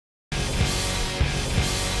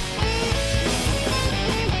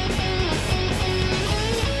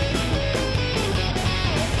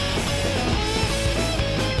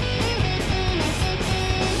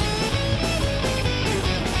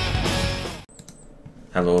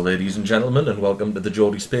Hello ladies and gentlemen, and welcome to the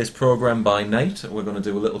Geordie Space Programme by night. We're going to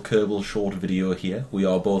do a little Kerbal short video here. We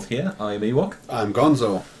are both here. I am Ewok. I'm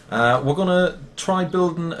Gonzo. We're going to try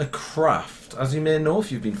building a craft. As you may know,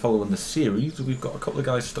 if you've been following the series, we've got a couple of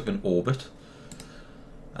guys stuck in orbit.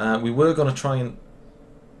 We were going to try and...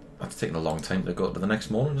 That's taking a long time to go to the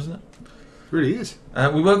next morning, isn't it? Really is.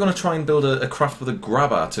 We were going to try and build a craft with a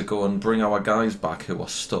grabber to go and bring our guys back who are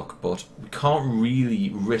stuck, but we can't really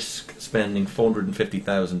risk spending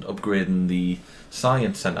 450,000 upgrading the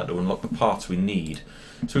science centre to unlock the parts we need.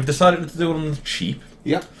 So we've decided to do them cheap.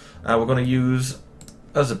 Yep. We're going to use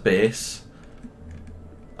as a base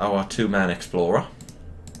our two-man explorer.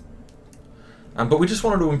 But we just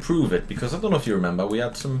wanted to improve it because I don't know if you remember, we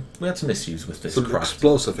had some issues with this craft.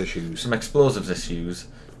 Explosive issues. Some explosives issues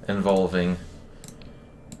involving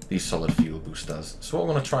these solid fuel boosters. So what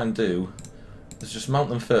we're going to try and do is just mount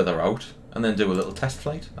them further out and then do a little test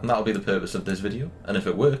flight, and that'll be the purpose of this video. And if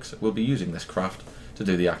it works, we'll be using this craft to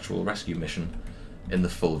do the actual rescue mission in the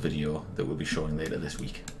full video that we'll be showing later this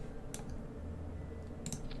week.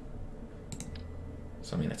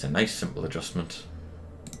 So I mean, it's a nice simple adjustment.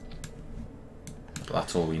 But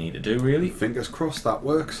that's all we need to do really. Fingers crossed that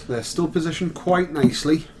works. They're still positioned quite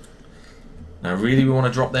nicely. Now really we want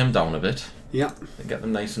to drop them down a bit. Yeah. And get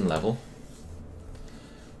them nice and level.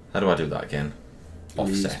 How do I do that again?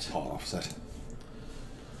 Offset. Offset.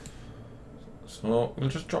 So we'll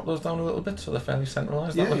just drop those down a little bit so they're fairly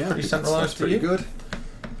centralised. Yeah, that looks pretty centralised for pretty you. good.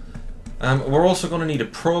 We're also going to need a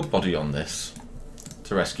probe body on this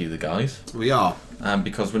to rescue the guys. We are.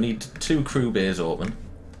 Because we need 2 crew bays open.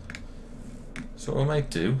 So what we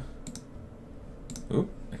might do... Oh,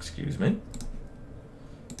 excuse me.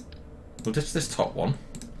 We'll ditch this top one.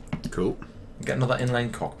 Cool. Get another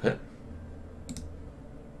inline cockpit.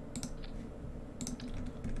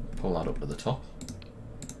 Pull that up to the top.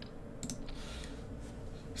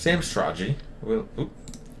 Same strategy. We'll... Oop,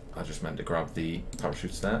 I just meant to grab the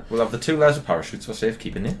parachutes there. We'll have the 2 layers of parachutes for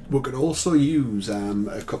safekeeping here. We could also use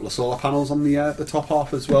a couple of solar panels on the top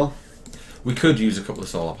half as well. We could use a couple of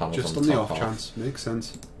solar panels just on the off top half. chance. Makes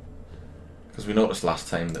sense. Because we noticed last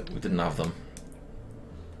time that we didn't have them.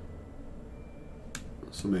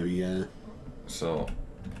 So maybe, So,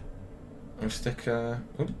 I'll stick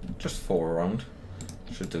just 4 around.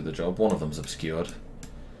 Should do the job. One of them's obscured.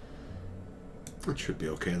 that should be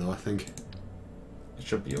okay though, I think. It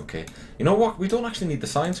should be okay. You know what? We don't actually need the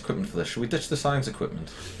science equipment for this. Should we ditch the science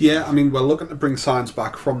equipment? Yeah, I mean, we're looking to bring science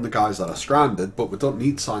back from the guys that are stranded, but we don't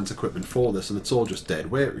need science equipment for this, and it's all just dead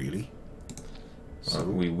weight, really. So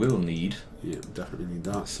we will need... Yeah, we definitely need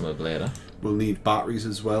that. Some ablator. We'll need batteries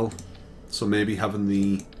as well. So maybe having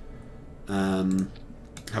the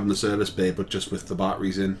service bay, but just with the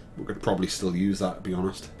batteries in, we could probably still use that, to be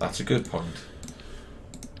honest. That's a good point.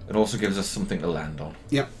 It also gives us something to land on.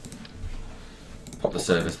 Yep. Pop the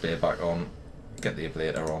service bay back on, get the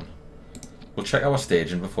ablator on. We'll check our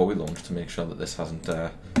staging before we launch to make sure that this hasn't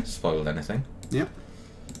spoiled anything. Yep.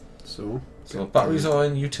 So batteries are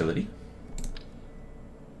in utility.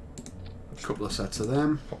 A couple of sets of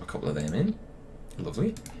them. Pop a couple of them in.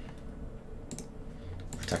 Lovely.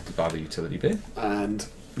 Protected by the utility bay. And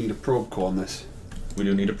need a probe core on this. We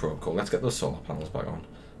do need a probe core. Let's get those solar panels back on.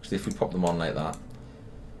 Actually, if we pop them on like that,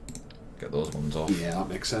 get those ones off. Yeah, that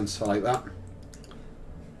makes sense. I like that.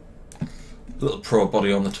 Little probe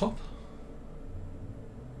body on the top.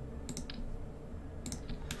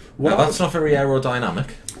 Now that's not very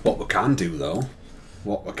aerodynamic. What we can do though,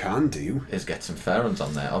 is get some fairings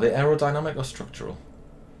on there. Are they aerodynamic or structural?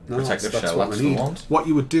 No, Protective that's shell, what that's we the need. one. What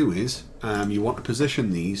you would do is, you want to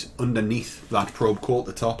position these underneath that probe core at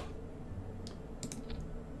the top.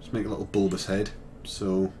 Just make a little bulbous head.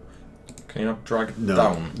 So. Can you not drag it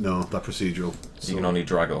down? No, that's procedural. You can only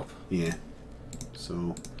drag up. Yeah.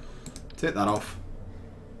 So, take that off.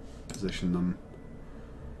 Position them.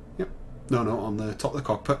 Yep. No, on the top of the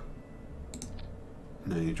cockpit.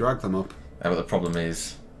 And then you drag them up. But the problem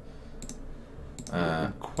is...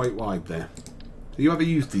 quite wide there. Have you ever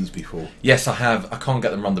used these before? Yes, I have. I can't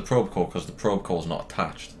get them around the probe core because the probe core's not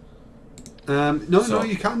attached. No,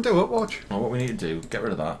 you can do it, watch. Well, what we need to do, get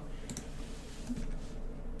rid of that.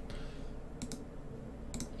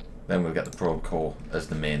 Then we'll get the probe core as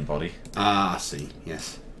the main body. Ah, I see,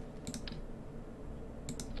 yes.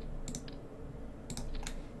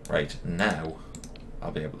 Right, now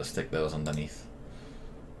I'll be able to stick those underneath.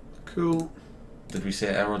 Cool. Did we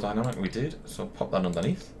say aerodynamic? We did. So pop that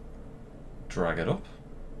underneath. Drag it up.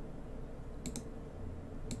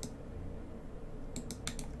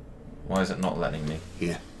 Why is it not letting me?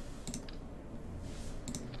 Here.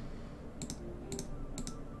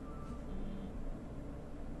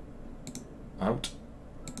 Out.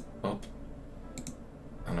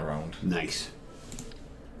 Nice.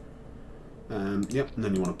 Yep, and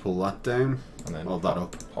then you want to pull that down. And then hold that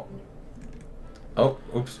up. Pop. Oh,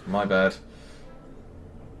 oops, my bad.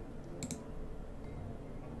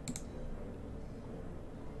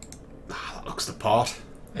 That looks the part.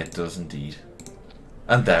 It does indeed.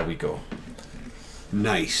 And there we go.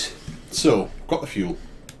 Nice. So, got the fuel.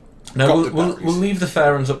 Now we'll leave the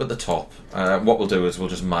fairings up at the top. What we'll do is we'll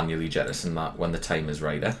just manually jettison that when the time is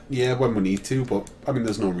right. Yeah, when we need to, but I mean,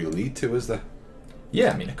 there's no real need to, is there?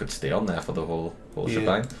 Yeah, I mean, it could stay on there for the whole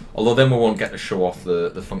shebang. Although then we won't get to show off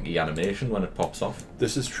the funky animation when it pops off.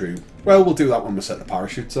 This is true. Well, we'll do that when we set the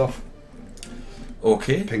parachutes off.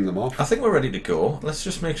 Okay. Ping them off. I think we're ready to go. Let's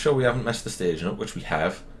just make sure we haven't messed the staging up, which we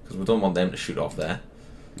have, because we don't want them to shoot off there.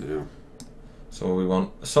 Yeah. So we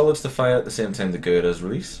want the solids to fire at the same time the girders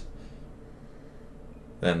release.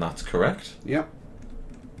 Then that's correct. Yep.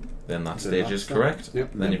 Then that stage is correct.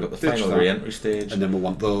 Yep. Then you've got the final re-entry stage. And then we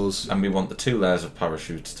want those. And we want the 2 layers of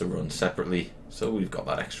parachutes to run separately, so we've got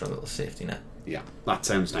that extra little safety net. Yeah, that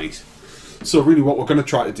sounds nice. So really what we're going to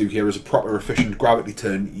try to do here is a proper efficient gravity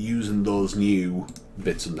turn using those new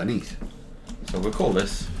bits underneath. So we'll call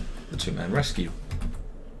this the 2-man rescue.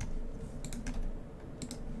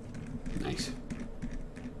 Nice.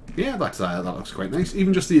 Yeah, that looks quite nice.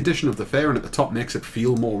 Even just the addition of the fairing at the top makes it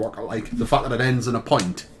feel more rocket-like. The fact that it ends in a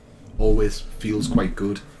point always feels quite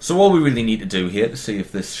good. So all we really need to do here to see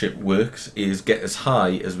if this ship works is get as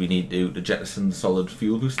high as we need to jettison the solid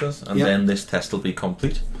fuel boosters, and then this test will be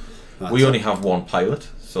complete. We only have one pilot,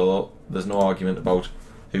 so there's no argument about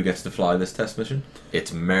who gets to fly this test mission.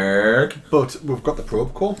 It's Merg. But we've got the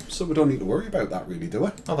probe core, so we don't need to worry about that really, do we?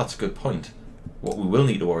 Oh, that's a good point. What we will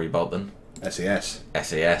need to worry about then? SAS.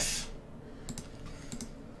 SAS.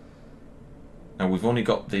 Now we've only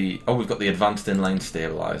got the we've got the advanced inline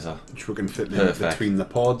stabilizer, which we can fit in between the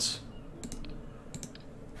pods.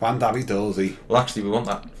 Fan-dabby dozy. Well, actually, we want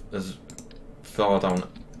that as far down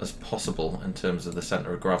as possible in terms of the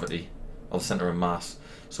centre of gravity or the centre of mass.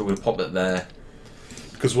 So we'll pop it there.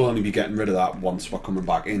 Because we'll only be getting rid of that once we're coming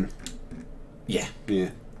back in. Yeah. Yeah.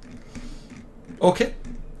 Okay.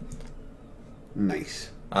 Nice.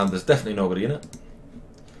 And there's definitely nobody in it.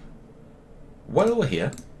 While we're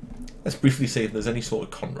here, let's briefly see if there's any sort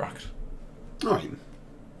of contract. Alright.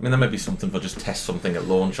 I mean, there might be something for just test something at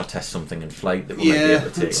launch or test something in flight that we might be able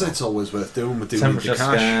to take. It's always worth doing. We do Temperature need the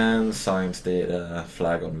cash. scan, science data,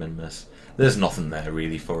 flag on min-miss. There's nothing there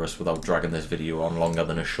really for us without dragging this video on longer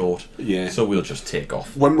than a short. Yeah. So we'll just take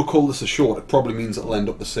off. When we call this a short, it probably means it'll end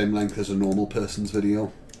up the same length as a normal person's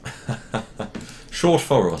video. Short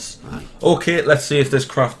for us. Aye. Okay, let's see if this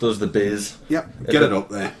craft does the biz. Yep, get it up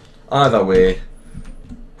there. Either way.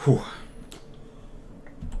 Whew.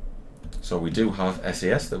 So we do have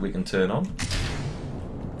SAS that we can turn on.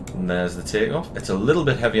 And there's the takeoff. It's a little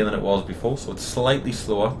bit heavier than it was before, so it's slightly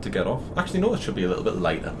slower to get off. Actually, no, it should be a little bit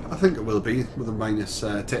lighter. I think it will be, with a minus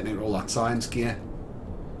taking out all that science gear.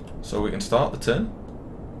 So we can start the turn.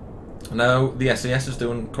 Now, the SAS is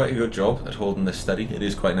doing quite a good job at holding this steady. It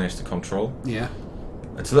is quite nice to control. Yeah.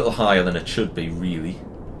 It's a little higher than it should be, really.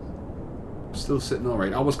 Still sitting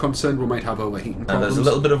alright. I was concerned we might have overheating problems. And there's a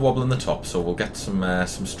little bit of wobble in the top, so we'll get some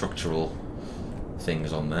structural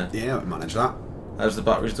things on there. Yeah, we'll manage that. How's the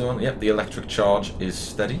batteries doing? Yep, the electric charge is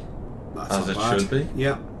steady. That's as it bad. should be.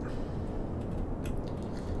 Yeah.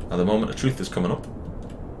 Now the moment of truth is coming up.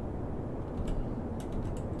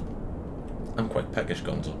 I'm quite peckish,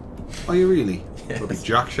 Gonzo. Are you really? Yes. There'll be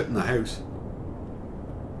jack shit in the house.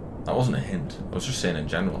 That wasn't a hint. I was just saying in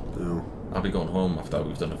general. No. I'll be going home after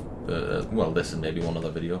we've done well, this and maybe one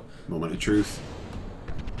other video. Moment of truth.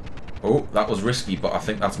 Oh, that was risky, but I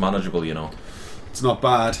think that's manageable, you know. It's not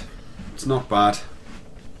bad. It's not bad.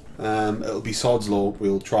 It'll be sod's law.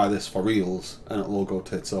 We'll try this for reals, and it'll all go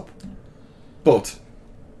tits up. But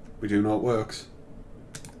we do know it works.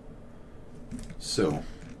 So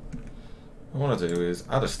what I want to do is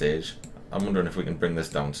add a stage. I'm wondering if we can bring this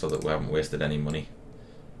down so that we haven't wasted any money.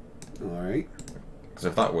 Alright. Because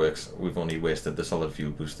if that works, we've only wasted the solid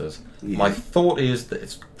fuel boosters. Yeah. My thought is that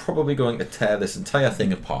it's probably going to tear this entire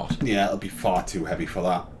thing apart. Yeah, it'll be far too heavy for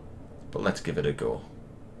that. But let's give it a go.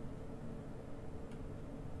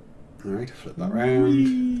 Alright, flip that round. I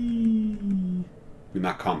mean,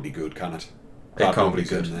 that can't be good, can it? It can't be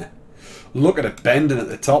good. In there. Look at it bending at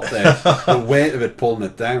the top there. The weight of it pulling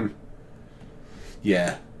it down.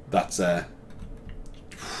 Yeah, that's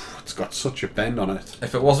it's got such a bend on it.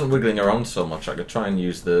 If it wasn't wiggling around so much, I could try and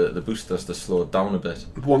use the boosters to slow it down a bit.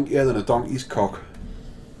 Wonkier than a donkey's cock.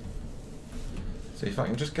 See if I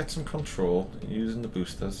can just get some control using the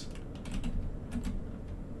boosters.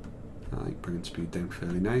 I like bringing speed down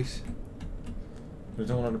fairly nice. We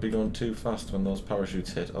don't want it to be going too fast when those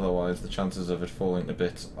parachutes hit, otherwise the chances of it falling to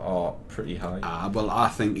bits are pretty high. Well, I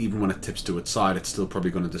think even when it tips to its side, it's still probably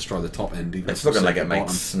going to destroy the top end. Even It's looking like it might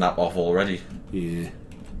snap off already. Yeah.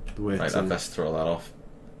 The way Right, I'd best throw that off.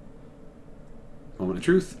 Moment of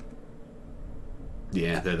truth.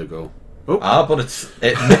 Yeah, there they go. Oh. But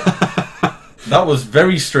it that was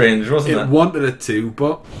very strange, wasn't it? It wanted it to,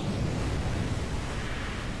 but...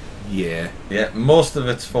 Yeah. Yeah, most of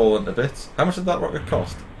it's fallen to bits. How much did that rocket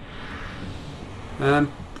cost?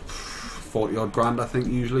 40 odd grand, I think,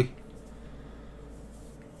 usually.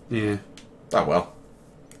 Yeah. Oh well.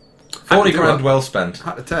 40 grand well spent.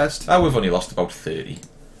 Had to test. We've only lost about 30.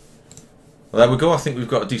 Well, there we go. I think we've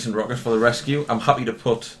got a decent rocket for the rescue. I'm happy to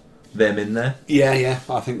put them in there. Yeah.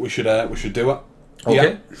 I think we should do it. Okay.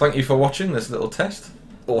 Yeah. Thank you for watching this little test.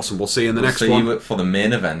 Awesome. We'll see you in the next See one. you for the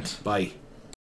main event. Bye.